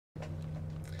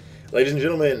Ladies and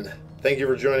gentlemen, thank you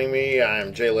for joining me.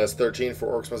 I'm JLS13 for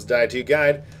Orcs Must Die 2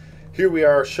 Guide. Here we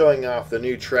are showing off the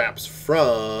new traps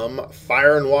from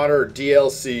Fire and Water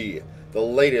DLC, the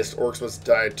latest Orcs Must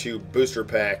Die 2 booster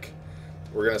pack.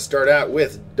 We're going to start out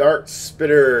with Dart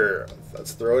Spitter.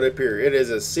 Let's throw it up here. It is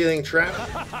a ceiling trap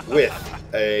with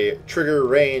a trigger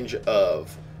range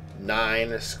of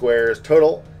 9 squares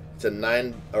total. It's a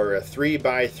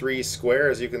 3x3 square,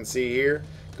 as you can see here.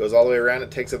 Goes all the way around.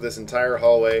 It takes up this entire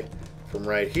hallway from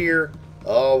right here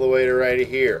all the way to right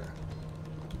here.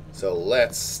 So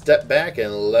let's step back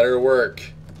and let her work.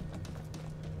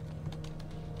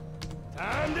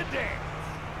 Time to dance.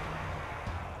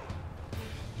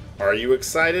 Are you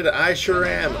excited? I sure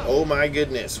am. Oh my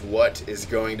goodness, what is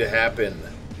going to happen?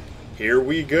 Here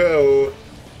we go.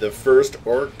 The first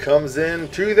orc comes in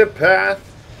to the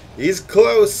path. He's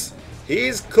close.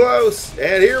 He's close.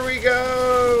 And here we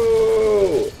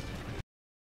go.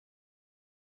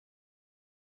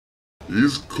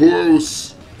 He's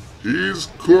close. He's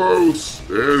close.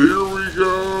 And here we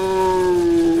go.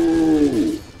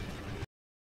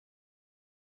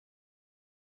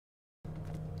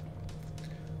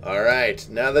 Alright,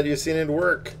 now that you've seen it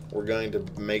work, we're going to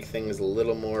make things a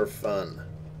little more fun.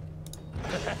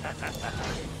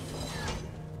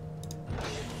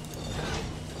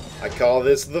 I call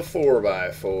this the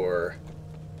 4x4.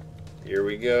 Here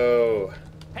we go.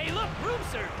 Hey, look, room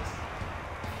service.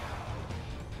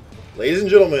 Ladies and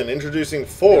gentlemen, introducing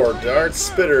 4 Dart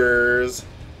Spitters.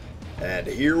 And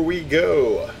here we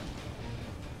go.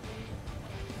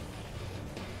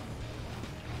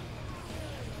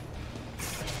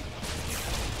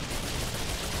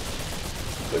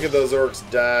 Look at those orcs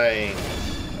dying.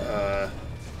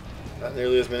 Not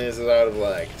nearly as many as I would have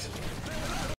liked.